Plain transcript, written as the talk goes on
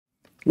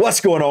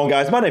What's going on,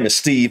 guys? My name is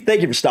Steve.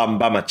 Thank you for stopping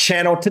by my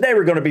channel. Today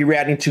we're going to be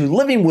reacting to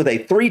living with a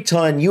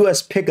 3-ton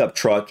US pickup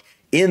truck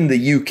in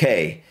the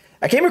UK.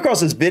 I came across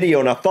this video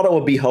and I thought it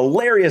would be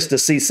hilarious to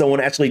see someone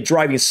actually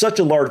driving such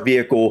a large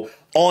vehicle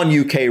on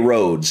UK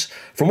roads.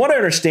 From what I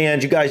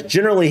understand, you guys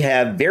generally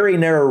have very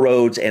narrow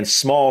roads and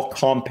small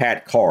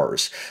compact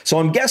cars. So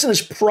I'm guessing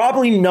it's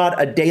probably not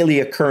a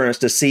daily occurrence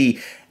to see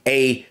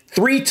a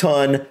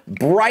 3-ton,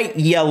 bright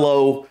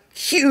yellow,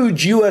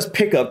 huge US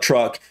pickup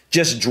truck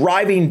just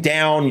driving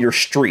down your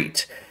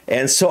street.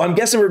 And so I'm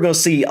guessing we're going to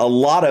see a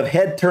lot of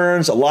head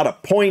turns, a lot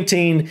of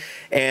pointing,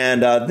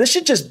 and this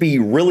should just be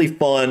really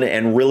fun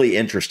and really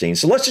interesting.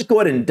 So let's just go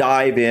ahead and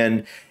dive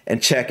in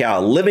and check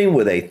out living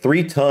with a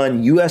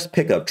 3-ton US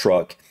pickup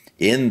truck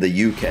in the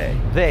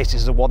UK. This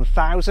is a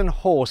 1,000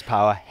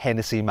 horsepower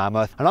Hennessey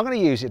Mammoth, and I'm going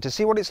to use it to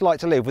see what it's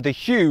like to live with a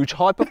huge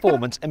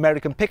high-performance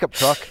American pickup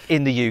truck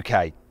in the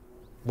UK.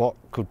 What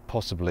could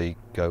possibly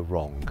go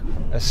wrong?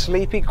 A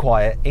sleepy,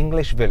 quiet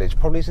English village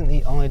probably isn't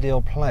the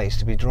ideal place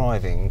to be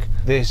driving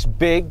this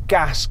big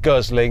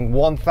gas-guzzling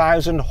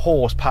 1,000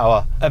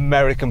 horsepower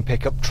American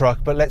pickup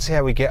truck, but let's see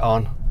how we get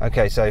on.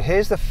 Okay, so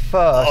here's the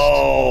first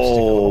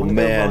obstacle.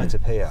 Man. Right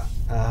up here.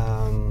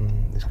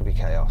 This could be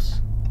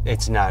chaos.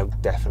 It's now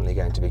definitely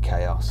going to be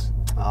chaos.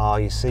 Oh,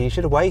 you see, you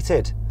should have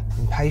waited.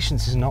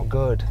 Impatience is not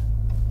good.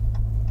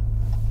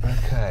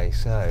 Okay,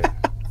 so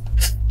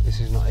this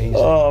is not easy.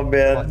 Oh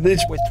man, which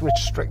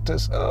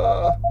restrictors?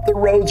 The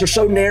roads are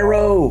so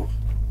narrow.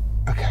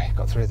 Okay,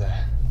 got through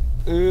there.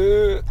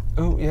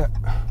 Oh yeah.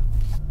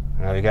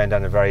 Now we're going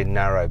down a very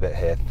narrow bit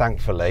here.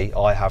 Thankfully,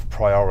 I have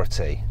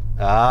priority.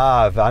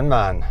 Ah, van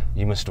man,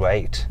 you must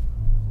wait.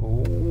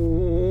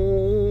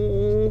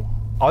 Ooh.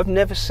 I've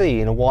never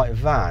seen a white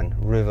van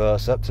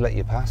reverse up to let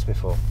you pass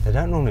before. They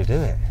don't normally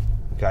do it.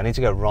 Okay, I need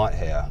to go right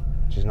here,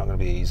 which is not going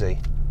to be easy.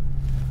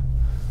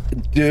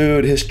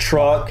 Dude, his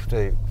truck.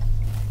 Dude.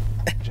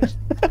 Just,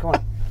 come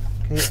on,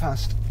 can you get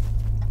past?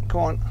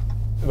 Come on.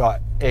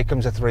 Right, here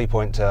comes a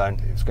 3-point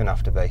turn. It's going to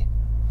have to be.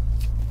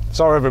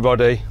 Sorry,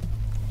 everybody.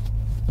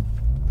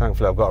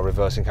 Thankfully, I've got a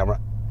reversing camera.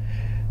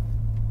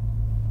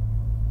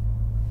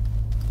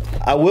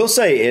 I will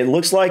say, it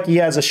looks like he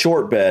has a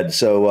short bed,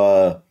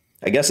 so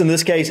I guess in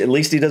this case, at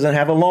least he doesn't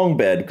have a long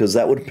bed, because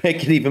that would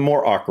make it even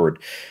more awkward.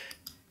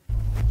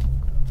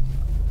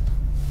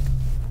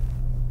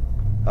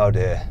 Oh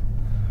dear.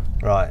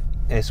 Right.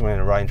 Here's someone in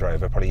a Range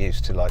Rover, probably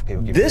used to like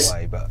people giving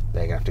away, but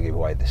they're gonna have to give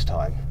away this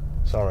time.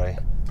 Sorry.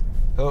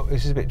 Oh,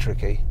 this is a bit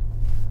tricky.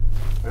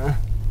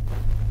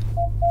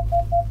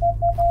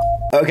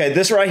 Okay,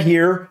 this right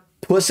here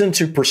puts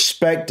into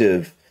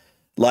perspective,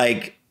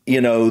 like, you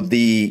know,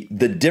 the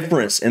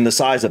difference in the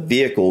size of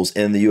vehicles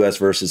in the US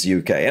versus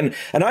UK. And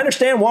I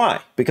understand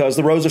why, because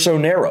the roads are so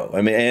narrow.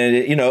 I mean, and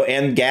you know,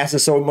 and gas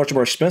is so much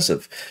more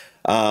expensive.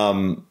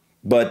 Wow.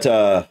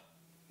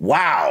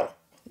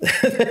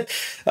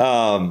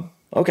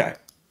 Okay.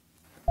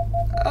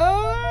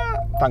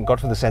 Thank God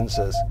for the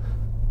sensors.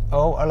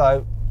 Oh,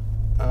 hello.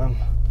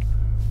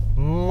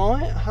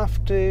 Might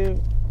have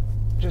to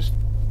just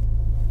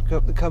go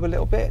up the cub a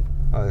little bit.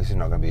 Oh, this is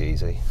not going to be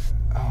easy.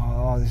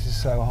 Oh, this is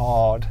so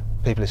hard.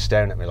 People are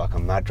staring at me like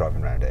I'm mad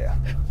driving around here.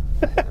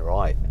 They're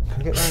right.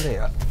 Can I get round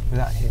here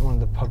without hitting one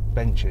of the pub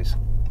benches?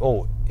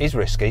 Oh, he's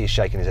risky. He's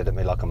shaking his head at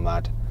me like I'm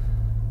mad.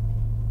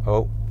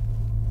 Oh.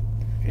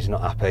 He's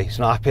not happy. He's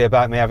not happy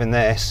about me having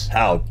this.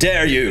 How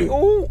dare you?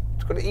 Oh,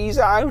 it's got to ease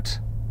out.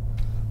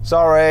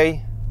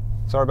 Sorry.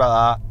 Sorry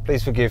about that.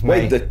 Please forgive me.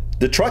 Wait,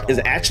 the truck is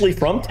actually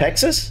from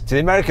Texas? See, the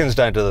Americans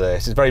don't do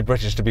this. It's very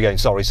British to be going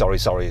sorry, sorry,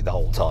 sorry the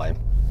whole time.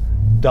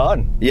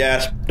 Done.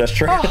 Yes, that's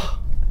true. Oh,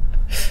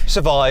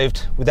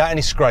 survived without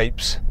any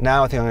scrapes.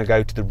 Now I think I'm going to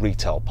go to the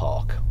retail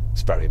park.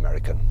 It's very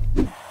American.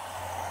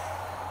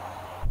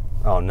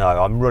 Oh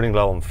no, I'm running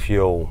low on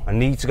fuel. I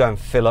need to go and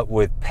fill up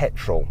with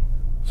petrol.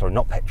 Sorry,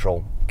 not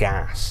petrol,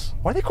 gas.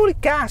 Why do they call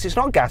it gas? It's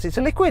not gas, it's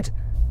a liquid.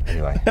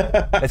 Anyway,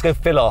 let's go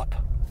fill up.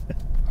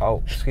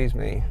 Oh, excuse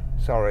me,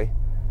 sorry,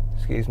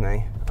 excuse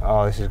me.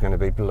 Oh, this is going to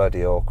be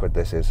bloody awkward,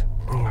 this is.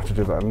 I'm going to have to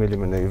do about 1,000,000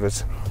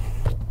 manoeuvres.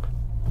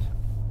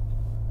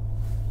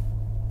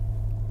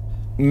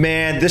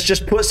 Man, this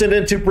just puts it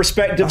into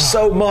perspective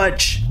so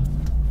much.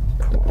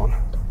 Come on.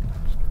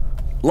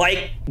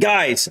 Like,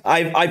 guys,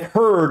 I've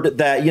heard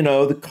that, you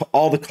know,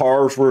 all the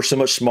cars were so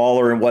much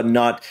smaller and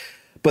whatnot.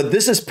 But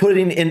this is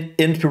putting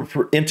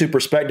into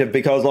perspective,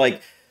 because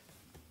like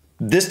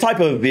this type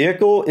of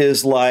vehicle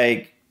is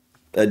like,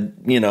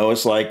 you know,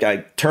 it's like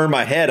I turn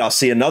my head, I'll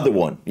see another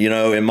one, you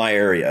know, in my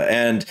area.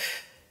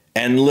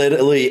 And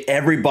literally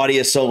everybody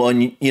is so,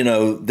 you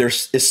know,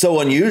 it's so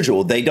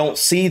unusual. They don't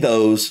see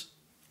those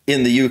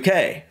in the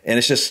UK. And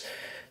it's just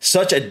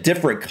such a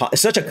different,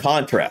 such a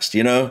contrast,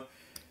 you know.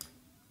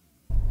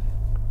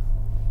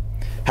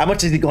 How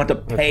much is he going to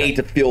pay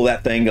to fill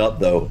that thing up,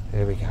 though?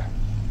 Here we go.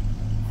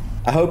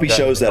 I hope he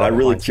shows that. I'm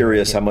really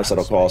curious how much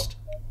that'll cost.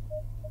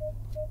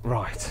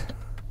 Right.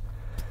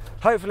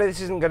 Hopefully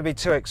this isn't going to be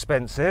too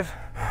expensive.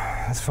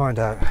 Let's find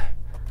out.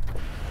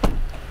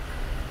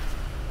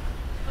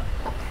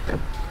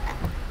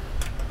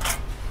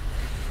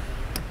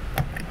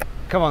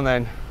 Come on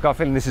then. Got a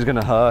feeling this is going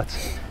to hurt.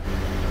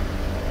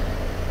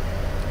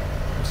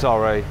 I'm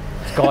sorry.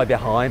 This guy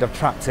behind, I've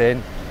trapped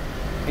in.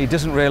 He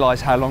doesn't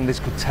realise how long this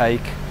could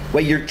take.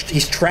 Wait,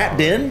 he's trapped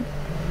in?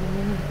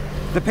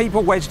 The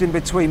people wedged in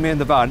between me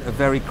and the van are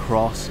very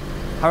cross.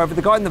 However,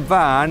 the guy in the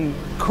van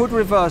could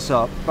reverse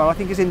up, but I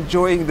think he's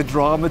enjoying the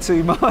drama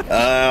too much.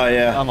 Oh,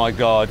 yeah. Oh my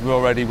God, we're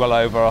already well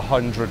over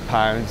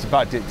 £100. In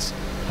fact, it's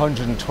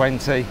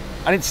 120,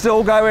 and it's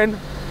still going.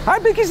 How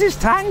big is this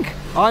tank?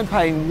 I'm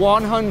paying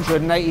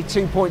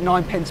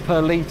 182.9 pence per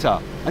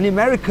litre. And the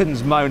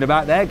Americans moan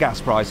about their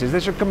gas prices. They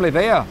should come live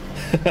here.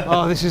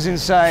 Oh, this is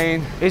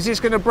insane. Is this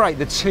going to break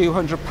the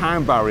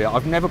 £200 barrier?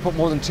 I've never put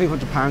more than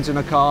 £200 in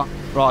a car.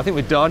 Right, I think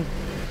we're done.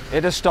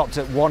 It has stopped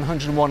at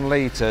 101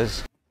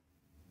 litres.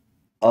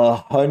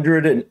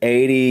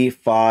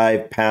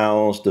 185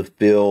 pounds to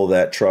fill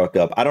that truck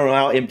up. I don't know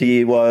how empty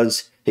he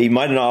was. He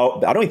might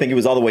not, I don't even think he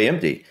was all the way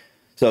empty.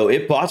 So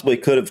it possibly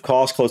could have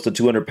cost close to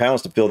 200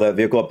 pounds to fill that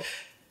vehicle up.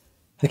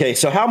 Okay,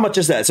 so how much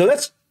is that? So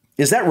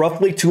is that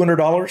roughly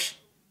 $200?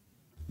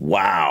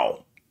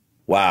 Wow.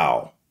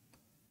 Wow.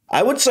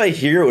 I would say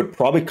here it would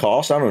probably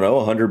cost, I don't know,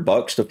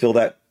 $100 to fill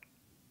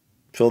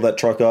that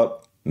truck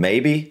up.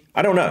 Maybe.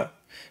 I don't know.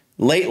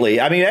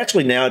 Lately, I mean,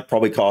 actually now it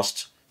probably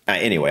costs,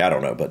 anyway, I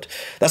don't know, but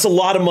that's a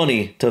lot of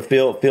money to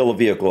fill a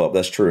vehicle up.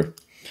 That's true.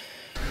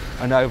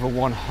 And over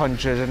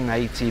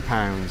 180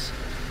 pounds.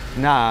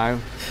 Now,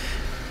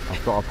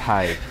 I've got to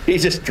pay. He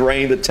just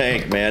drained the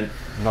tank, man.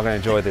 I'm not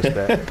going to enjoy this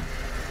bit.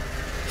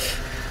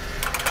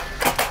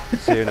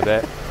 See you in a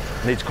bit.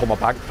 I need to call my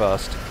bank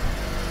first.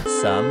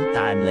 Some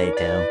time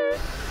later.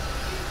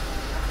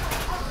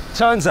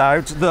 Turns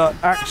out that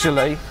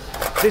actually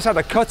this had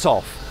a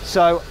cut-off,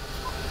 so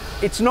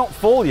it's not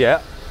full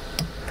yet.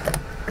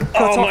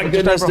 Oh my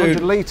goodness, over 100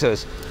 dude.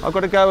 litres. I've got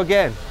to go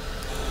again.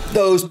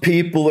 Those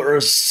people are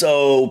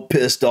so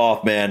pissed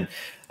off, man.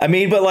 I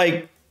mean, but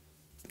like,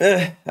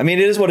 I mean,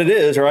 it is what it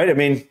is, right? I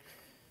mean,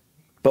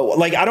 but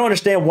like, I don't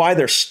understand why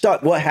they're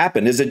stuck. What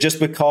happened? Is it just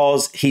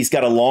because he's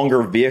got a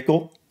longer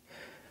vehicle?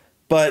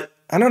 But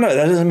I don't know.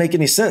 That doesn't make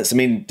any sense. I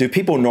mean, do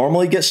people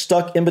normally get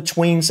stuck in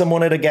between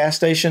someone at a gas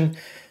station?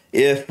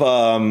 If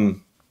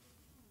someone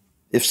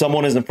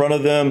is in front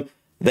of them,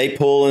 they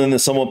pull in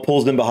and someone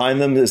pulls them behind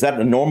them. Is that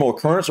a normal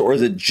occurrence, or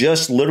is it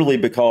just literally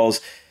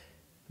because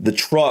the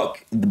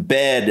truck, the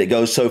bed, it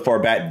goes so far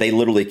back, they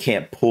literally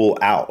can't pull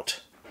out?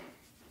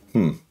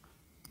 If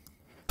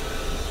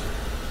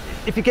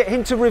you get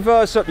him to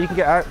reverse up, you can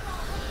get out.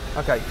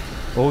 Okay.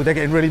 Oh, they're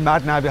getting really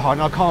mad now behind.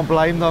 I can't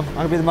blame them. I'm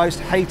going to be the most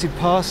hated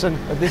person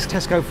at this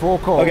Tesco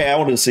forecourt. Okay, I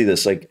wanted to see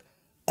this. Like,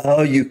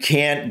 oh, you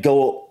can't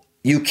go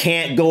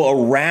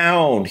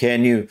around,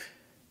 can you?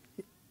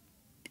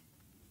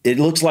 It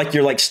looks like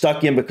you're like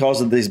stuck in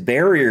because of this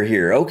barrier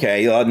here.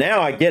 Okay,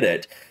 now I get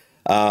it.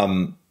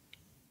 Because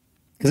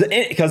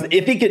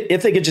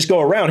if they could just go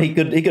around, he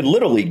could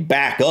literally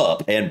back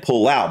up and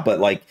pull out.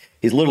 But like,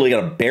 he's literally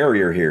got a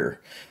barrier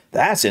here.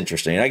 That's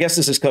interesting. I guess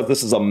this is because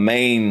this is a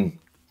main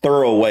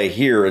thoroughway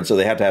here, and so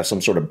they have to have some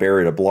sort of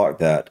barrier to block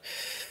that.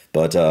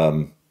 But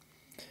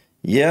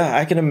yeah,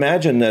 I can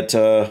imagine that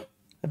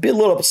I'd be a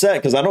little upset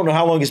because I don't know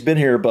how long he's been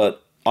here,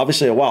 but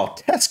obviously a while.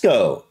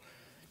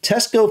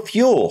 Tesco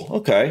fuel.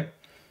 Okay.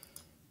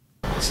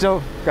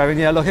 Still going.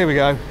 Yeah, look, here we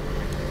go.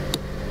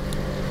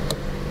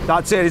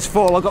 That's it, it's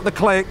full. I've got the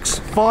clicks.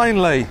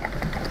 Finally.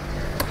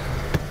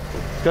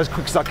 Go as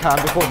quick as I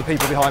can before the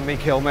people behind me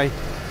kill me.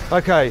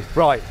 Okay,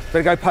 right.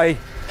 Better go pay.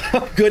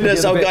 Oh,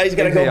 goodness. Oh, guys,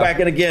 got to go back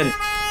in again.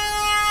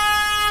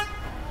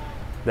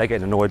 They're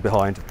getting annoyed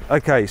behind.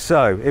 Okay,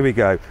 so here we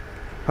go.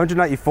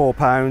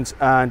 £184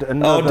 and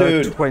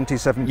another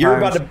 £27. You're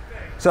about to...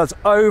 So that's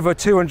over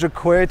 200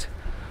 quid.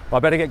 I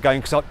better get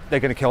going because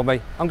they're going to kill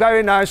me. I'm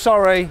going now,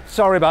 sorry.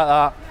 Sorry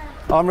about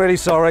that. I'm really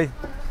sorry.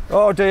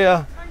 Oh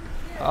dear.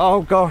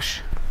 Oh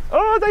gosh.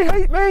 Oh, they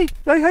hate me.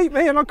 They hate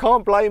me and I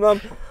can't blame them.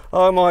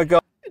 Oh my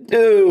God.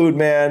 Dude,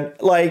 man,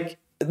 like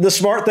the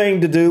smart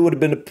thing to do would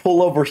have been to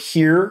pull over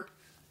here,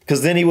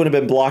 because then he would have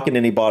been blocking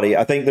anybody.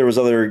 I think there was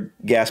other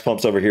gas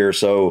pumps over here.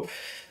 So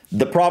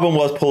the problem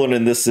was pulling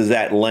in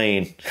that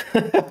lane.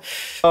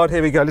 Oh,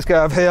 here we go. Let's get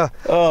out of here.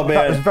 Oh, man.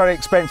 That was very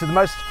expensive. The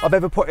most I've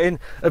ever put in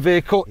a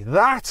vehicle.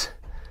 That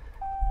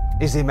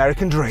is the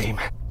American dream.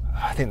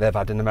 I think they've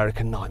had an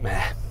American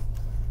nightmare.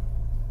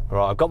 All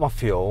right, I've got my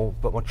fuel,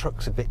 but my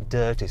truck's a bit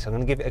dirty, so I'm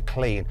going to give it a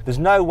clean. There's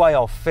no way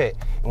I'll fit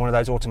in one of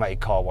those automated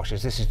car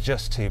washers. This is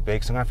just too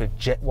big, so I'm going to have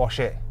to jet wash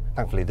it.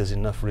 Thankfully, there's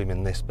enough room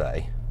in this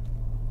bay.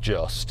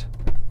 Just.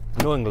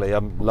 Annoyingly,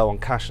 I'm low on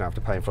cash now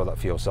after paying for all that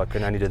fuel, so I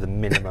can only do the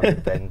minimum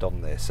bend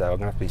on this. So I'm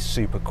going to have to be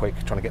super quick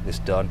trying to get this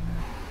done.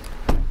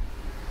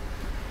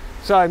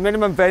 So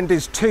minimum bend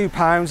is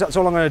 £2. That's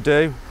all I'm going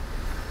to do.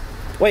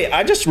 Wait,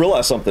 I just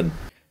realized something.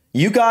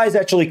 You guys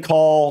actually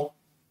call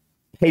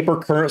paper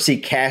currency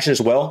cash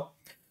as well?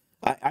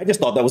 I just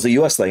thought that was a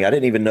U.S. thing. I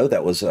didn't even know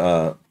that was,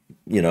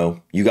 you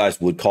know, you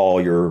guys would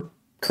call your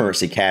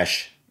currency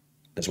cash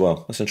as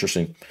well. That's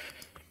interesting.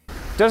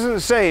 Doesn't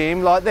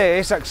seem like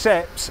this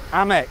accepts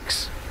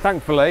Amex,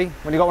 thankfully,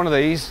 when you got one of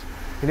these.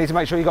 You need to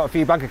make sure you've got a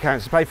few bank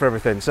accounts to pay for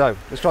everything. So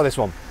let's try this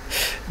one.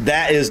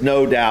 That is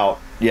no doubt.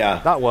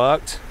 Yeah. That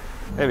worked.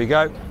 There we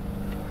go.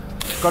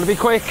 Got to be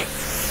quick.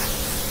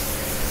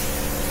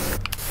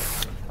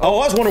 Oh,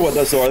 I was wondering what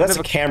those are. That's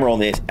a camera on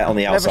the outside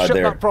never shut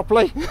there. That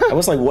properly. I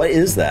was like, what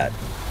is that?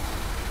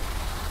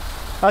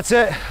 That's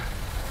it.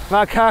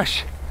 Now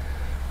cash.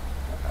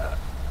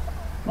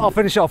 I'll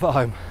finish off at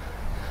home.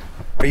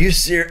 Are you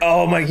serious?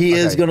 Oh my, he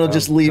is gonna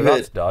just leave so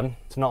that's it. Done.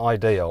 It's not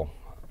ideal.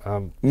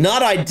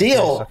 Not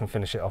ideal. Yes, I can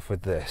finish it off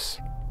with this.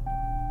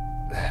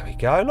 There we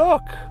go.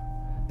 Look,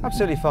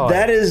 absolutely fine.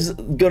 That is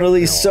gonna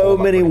leave so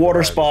many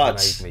water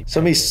spots.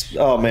 So many.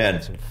 Oh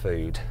man. Some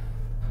food.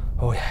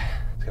 Oh yeah.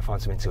 Let's go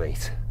find something to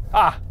eat.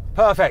 Ah,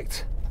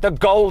 perfect. The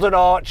Golden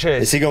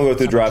Arches. Is he gonna go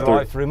through drive-through?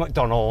 Drive-through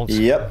McDonald's.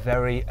 Yep. A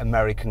very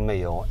American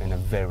meal in a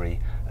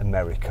very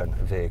American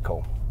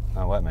vehicle.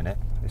 Oh wait a minute.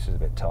 This is a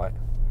bit tight.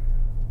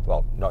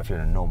 Well, not if you're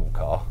in a normal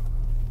car.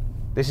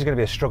 This is going to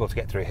be a struggle to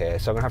get through here,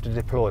 so I'm going to have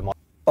to deploy my...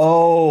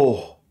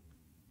 Oh,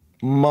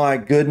 my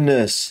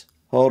goodness.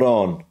 Hold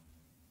on.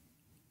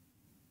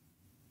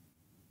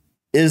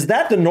 Is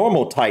that the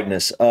normal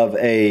tightness of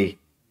a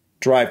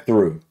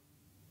drive-through?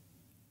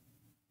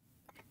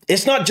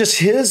 It's not just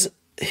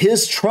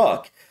his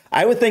truck.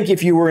 I would think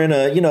if you were in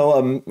a, you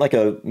know, like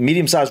a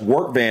medium-sized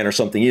work van or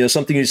something, you know,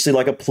 something you see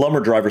like a plumber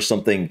drive or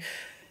something,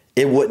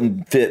 it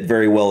wouldn't fit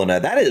very well in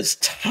that. That is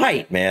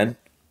tight, man.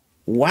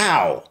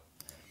 Wow.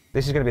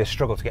 This is going to be a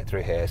struggle to get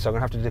through here, so I'm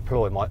going to have to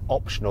deploy my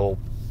optional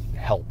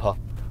helper.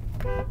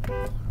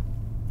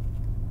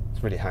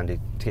 It's really handy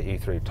to get you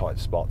through tight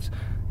spots.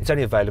 It's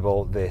only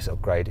available, this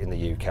upgrade, in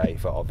the UK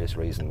for obvious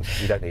reasons.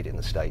 You don't need it in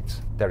the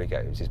States. There he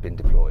goes, he's been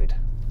deployed.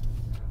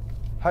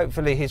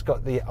 Hopefully he's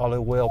got the alloy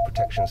wheel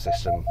protection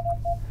system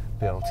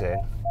built in.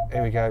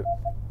 Here we go,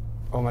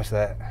 almost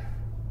there.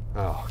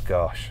 Oh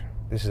gosh,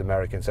 this is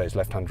American, so it's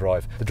left-hand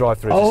drive. The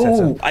drive-through is a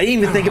set up. I didn't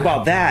even think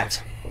about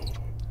that.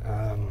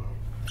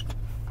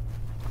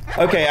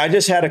 Okay, I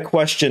just had a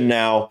question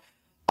now.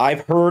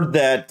 I've heard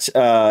that,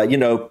 you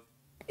know,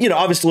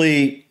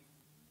 obviously,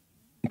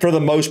 for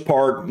the most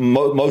part,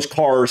 most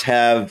cars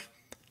have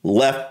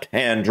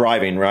left-hand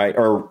driving, right?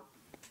 Or,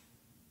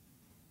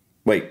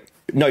 wait,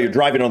 no, you're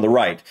driving on the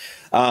right.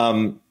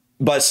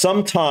 But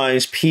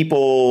sometimes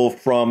people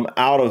from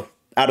out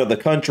of the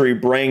country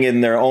bring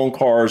in their own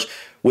cars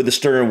with the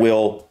steering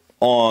wheel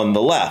on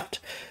the left.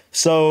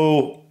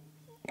 So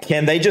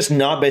can they just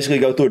not basically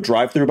go through a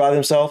drive-through by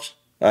themselves?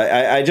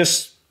 I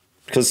just,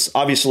 because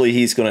obviously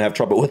he's going to have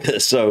trouble with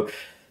this. So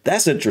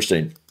that's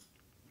interesting.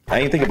 I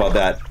didn't think about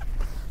that.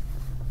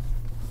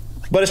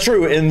 But it's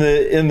true, in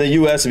the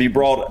US, if you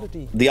brought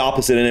the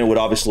opposite in, it would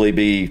obviously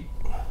be,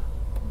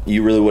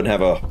 you really wouldn't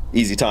have a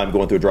easy time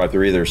going through a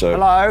drive-through either. So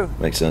hello.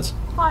 Makes sense.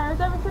 Hi, is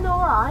everything all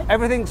right?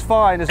 Everything's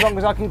fine, as long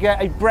as I can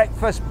get a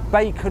breakfast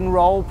bacon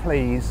roll,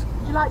 please.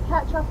 Would you like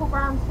ketchup or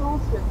brown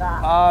sauce with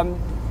that?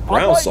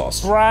 Brown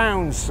sauce.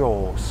 Brown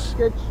sauce.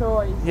 Good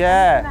choice.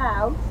 Yeah. Anything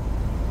else?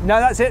 No,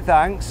 that's it,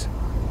 thanks.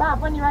 Bab,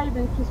 when you're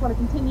able, just want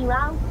to continue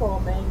round for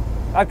me.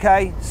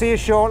 Okay, see you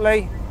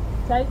shortly.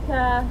 Take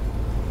care.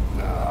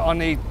 I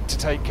need to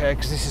take care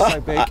because this is so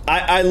big.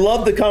 I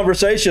love the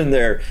conversation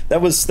there. That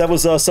was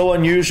so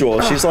unusual.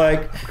 She's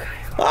like,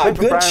 oh,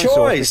 good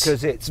choice.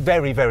 Because it's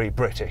very, very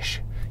British.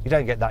 You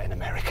don't get that in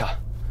America.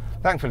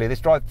 Thankfully, this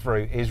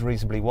drive-through is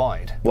reasonably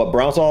wide. What,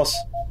 brown sauce?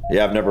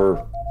 Yeah, I've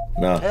never,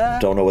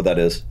 don't know what that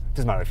is.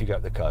 Doesn't matter if you go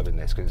up the curb in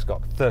this because it's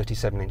got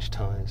 37-inch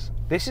tyres.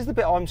 This is the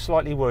bit I'm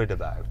slightly worried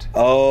about.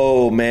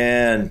 Oh,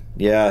 man.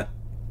 Yeah.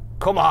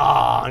 Come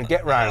on,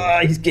 get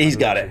round. He's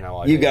got it.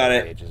 You got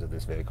it. The edges of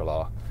this vehicle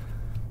are.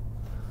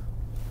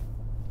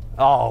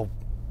 Oh,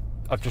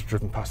 I've just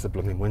driven past the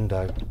blooming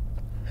window.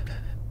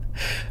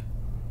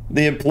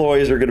 The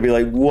employees are going to be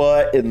like,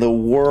 what in the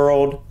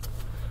world?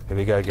 Here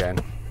we go again.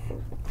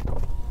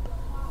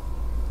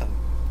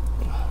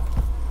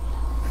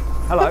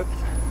 Hello.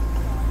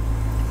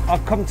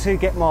 I've come to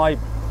get my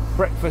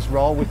breakfast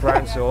roll with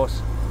brown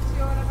sauce.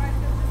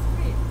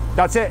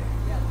 That's it.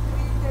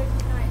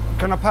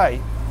 Can I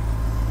pay?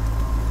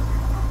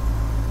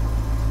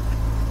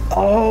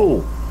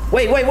 Oh,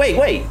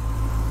 wait.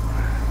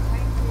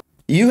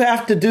 You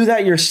have to do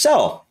that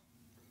yourself.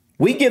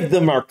 We give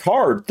them our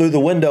card through the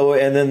window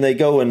and then they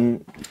go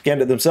and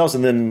scan it themselves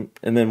and then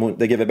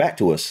they give it back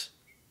to us.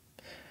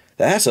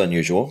 That's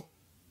unusual.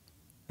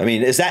 I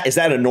mean, is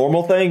that a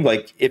normal thing?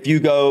 Like if you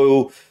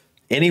go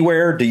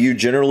anywhere, do you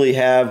generally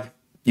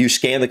you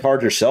scan the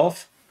card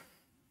yourself?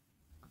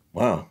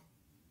 Wow.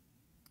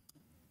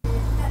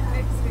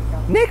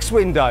 Next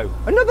window.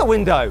 Another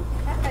window.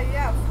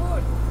 Yeah,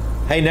 good.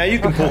 Hey, now you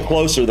can pull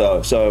closer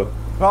though, so.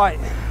 Right,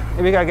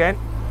 here we go again.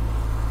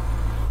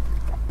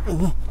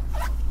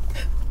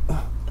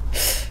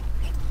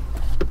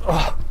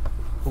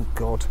 Oh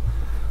God.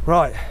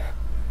 Right.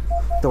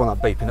 Don't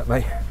want that beeping at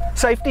me.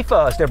 Safety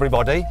first,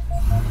 everybody.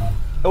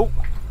 Oh.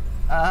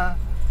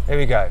 Here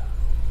we go.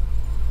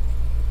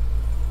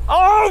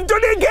 Oh, I've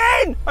done it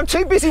again! I'm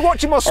too busy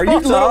watching my spotter. Are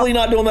you literally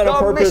not doing that on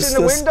purpose?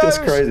 That's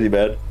crazy,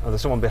 man. Oh,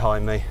 there's someone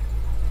behind me.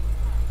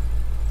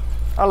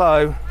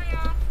 Hello.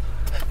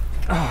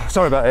 Oh,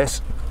 sorry about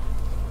this.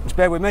 Just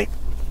bear with me.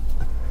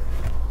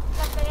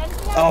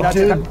 Oh, That's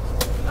dude. it.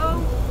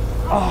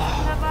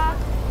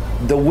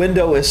 The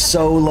window is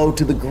so low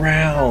to the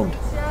ground.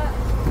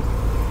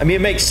 I mean,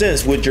 it makes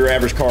sense with your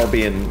average car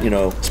being, you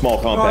know, small,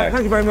 Right, compact.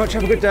 thank you very much.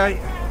 Have a good day.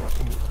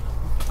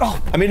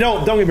 I mean,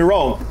 don't get me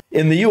wrong.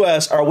 In the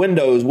U.S., our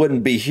windows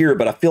wouldn't be here,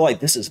 but I feel like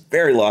this is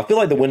very low. I feel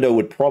like the window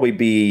would probably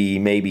be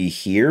maybe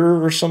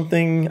here or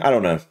something. I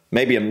don't know.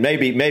 Maybe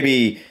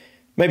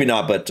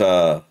not. But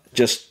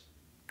just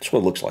that's what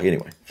it looks like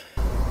anyway.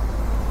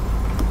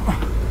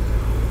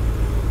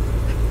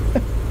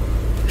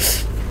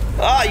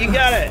 Ah, you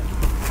got it.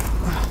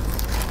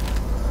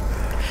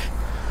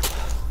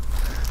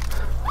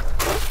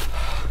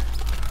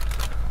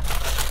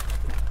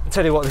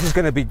 Tell you what, this is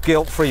going to be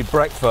guilt-free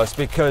breakfast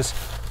because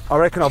I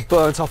reckon I've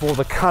burnt off all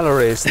the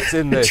calories that's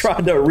in this.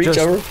 Trying to reach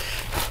over.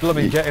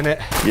 Blooming getting it.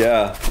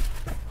 Yeah.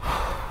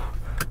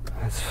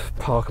 Let's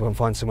park up and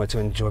find somewhere to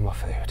enjoy my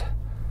food.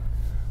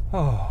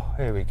 Oh,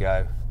 here we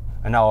go.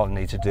 And now all I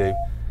need to do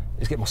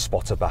is get my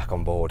spotter back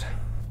on board.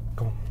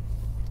 Come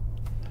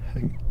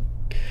on.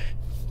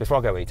 Before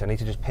I go eat, I need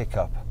to just pick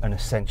up an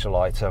essential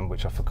item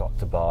which I forgot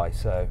to buy.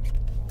 So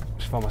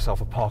just find myself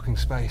a parking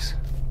space.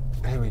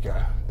 Here we go.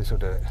 This will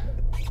do it.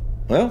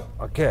 Well,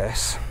 I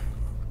guess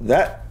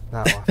that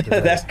now I have to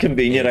that's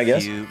convenient, I A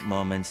guess. few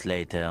moments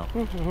later.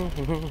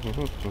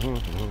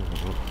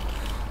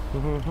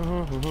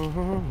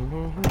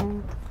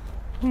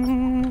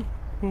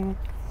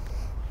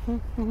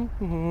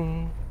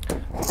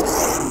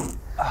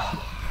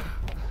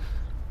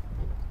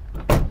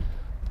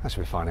 that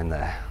should be fine in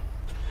there.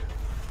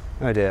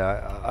 Oh dear,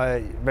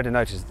 I read a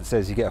notice that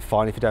says you get a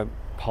fine if you don't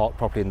park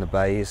properly in the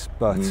bays,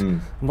 but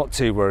I'm not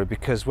too worried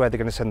because where they're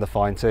going to send the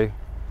fine to?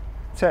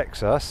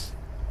 Texas.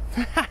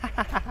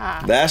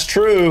 That's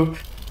true.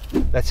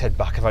 Let's head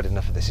back. I've had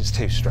enough of this. It's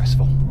too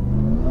stressful.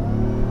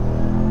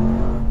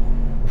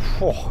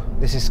 Oh,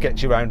 this is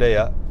sketchy around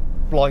here.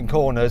 Blind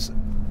corners,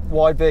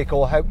 wide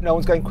vehicle. Hope no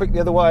one's going quick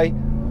the other way.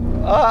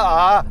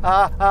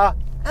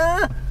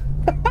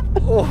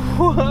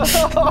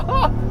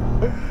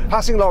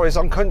 Passing lorries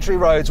on country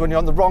roads when you're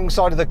on the wrong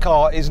side of the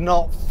car is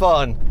not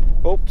fun.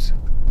 Oops.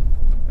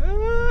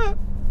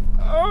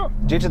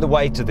 Due to the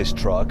weight of this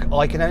truck,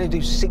 I can only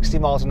do 60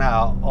 miles an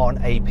hour on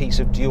a piece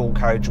of dual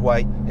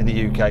carriageway in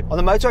the UK. On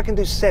the motor I can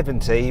do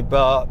 70,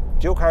 but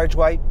dual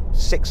carriageway,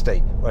 60,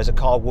 whereas a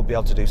car would be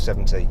able to do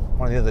 70.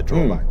 One of the other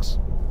drawbacks.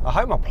 I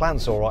hope my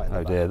plan's all right.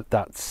 Oh dear,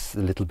 that's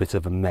a little bit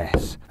of a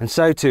mess. And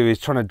so too is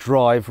trying to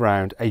drive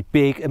around a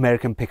big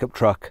American pickup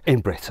truck in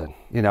Britain.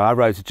 You know, our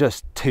roads are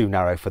just too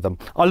narrow for them.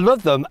 I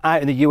love them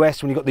out in the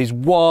US when you've got these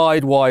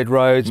wide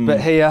roads,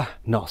 but here,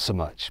 not so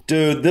much.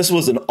 Dude, this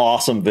was an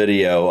awesome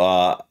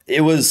video.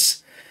 It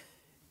was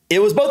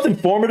both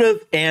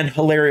informative and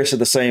hilarious at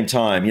the same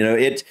time. You know,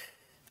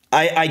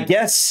 I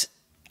guess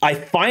I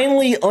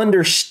finally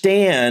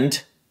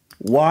understand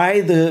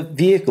why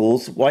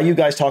why you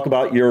guys talk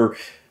about your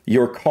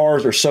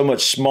cars are so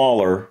much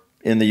smaller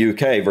in the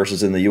UK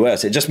versus in the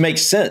US. It just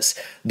makes sense.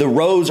 The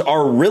roads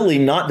are really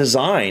not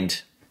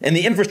designed, and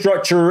the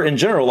infrastructure in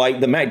general, like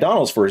the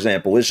McDonald's, for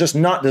example, is just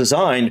not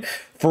designed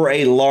for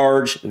a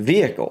large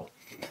vehicle.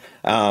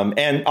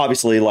 And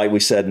obviously, like we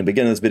said in the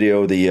beginning of this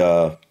video,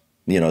 the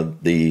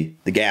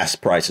gas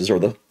prices or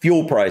the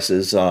fuel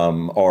prices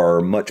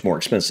are much more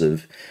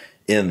expensive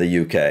in the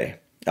UK.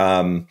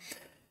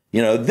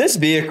 You know,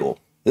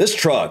 this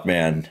truck,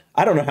 man,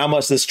 I don't know how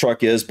much this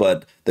truck is,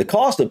 but the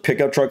cost of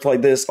pickup trucks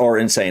like this are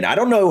insane. I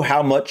don't know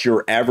how much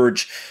your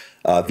average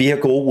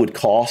vehicle would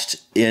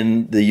cost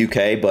in the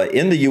UK, but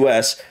in the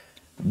US,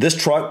 this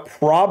truck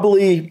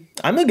probably,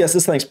 I'm gonna guess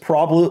this thing's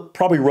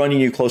probably running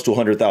you close to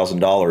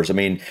 $100,000. I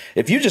mean,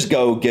 if you just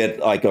go get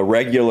like a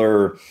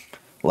regular,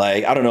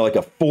 like, I don't know, like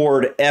a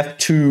Ford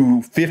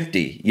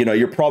F-250, you know,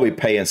 you're probably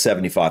paying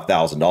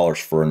 $75,000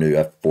 for a new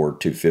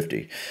Ford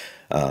 250.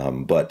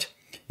 But,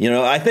 you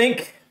know, I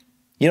think,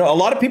 you know, a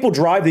lot of people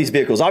drive these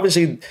vehicles.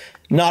 Obviously,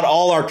 not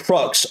all our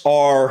trucks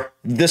are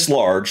this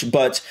large,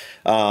 but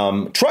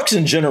trucks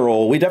in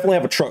general, we definitely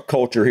have a truck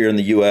culture here in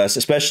the U.S.,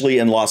 especially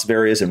in lots of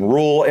areas, in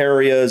rural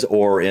areas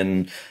or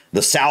in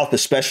the South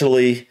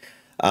especially.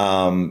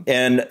 And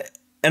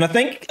I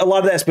think a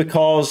lot of that's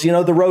because, you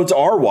know, the roads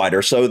are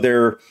wider, so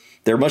they're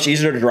much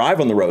easier to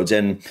drive on the roads.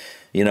 And,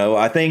 you know,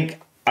 I think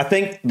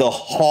the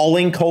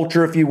hauling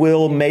culture, if you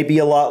will, may be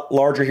a lot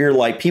larger here.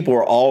 Like, people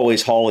are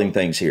always hauling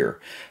things here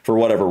for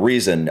whatever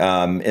reason.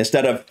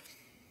 Instead of,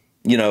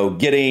 you know,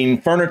 getting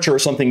furniture or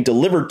something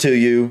delivered to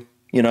you,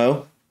 you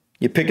know,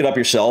 you pick it up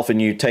yourself and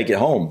you take it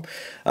home.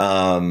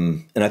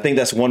 And I think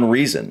that's one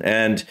reason.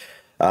 And,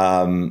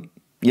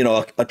 you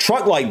know, a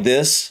truck like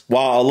this,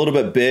 while a little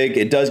bit big,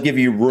 it does give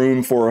you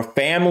room for a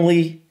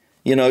family.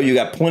 You know, you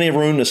got plenty of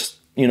room to,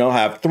 you know,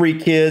 have 3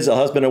 kids, a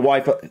husband and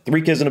wife,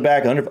 3 kids in the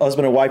back, a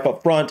husband and wife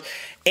up front,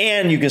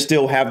 and you can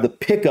still have the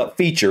pickup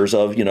features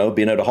of, you know,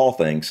 being able to haul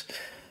things.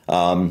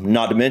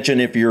 Not to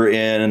mention if you're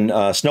in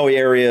snowy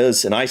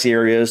areas and icy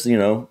areas, you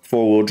know,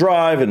 4-wheel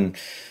drive.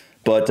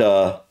 But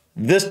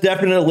this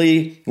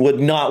definitely would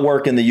not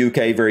work in the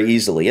UK very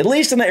easily, at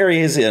least in the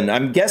area he's in.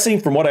 I'm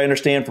guessing from what I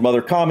understand from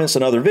other comments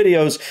and other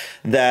videos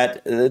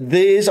that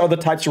these are the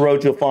types of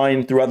roads you'll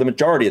find throughout the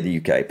majority of the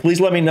UK.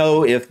 Please let me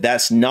know if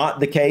that's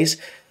not the case.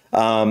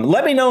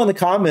 Let me know in the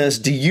comments,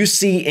 do you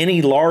see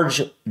any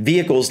large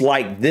vehicles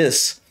like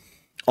this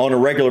on a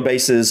regular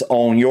basis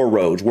on your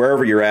roads,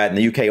 wherever you're at in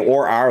the UK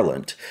or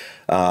Ireland?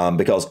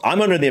 Because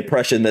I'm under the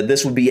impression that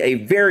this would be a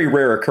very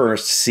rare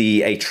occurrence to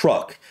see a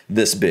truck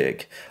this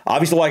big.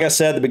 Obviously, like I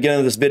said at the beginning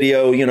of this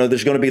video, you know,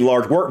 there's going to be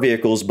large work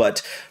vehicles,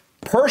 but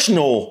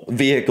personal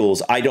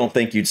vehicles, I don't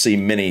think you'd see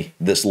many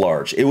this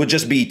large. It would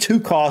just be too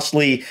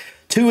costly,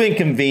 too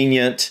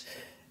inconvenient,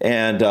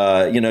 and,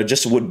 you know,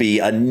 just would be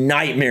a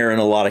nightmare in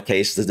a lot of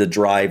cases to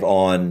drive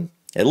on,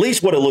 at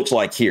least what it looks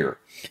like here.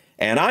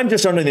 And I'm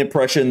just under the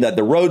impression that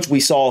the roads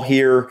we saw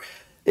here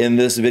in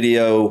this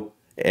video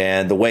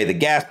and the way the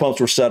gas pumps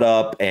were set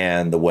up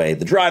and the way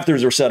the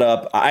drive-thrus are set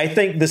up, I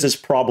think this is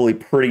probably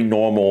pretty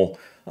normal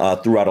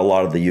throughout a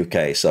lot of the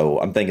UK. So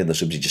I'm thinking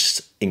this would be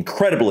just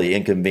incredibly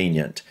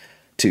inconvenient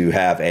to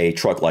have a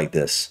truck like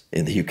this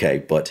in the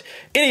UK. But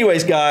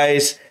anyways,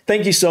 guys,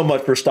 thank you so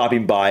much for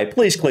stopping by.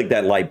 Please click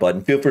that like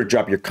button. Feel free to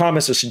drop your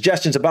comments or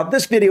suggestions about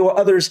this video or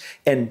others.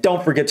 And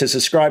don't forget to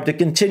subscribe to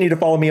continue to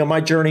follow me on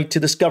my journey to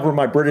discover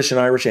my British and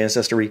Irish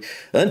ancestry.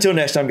 Until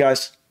next time,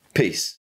 guys, peace.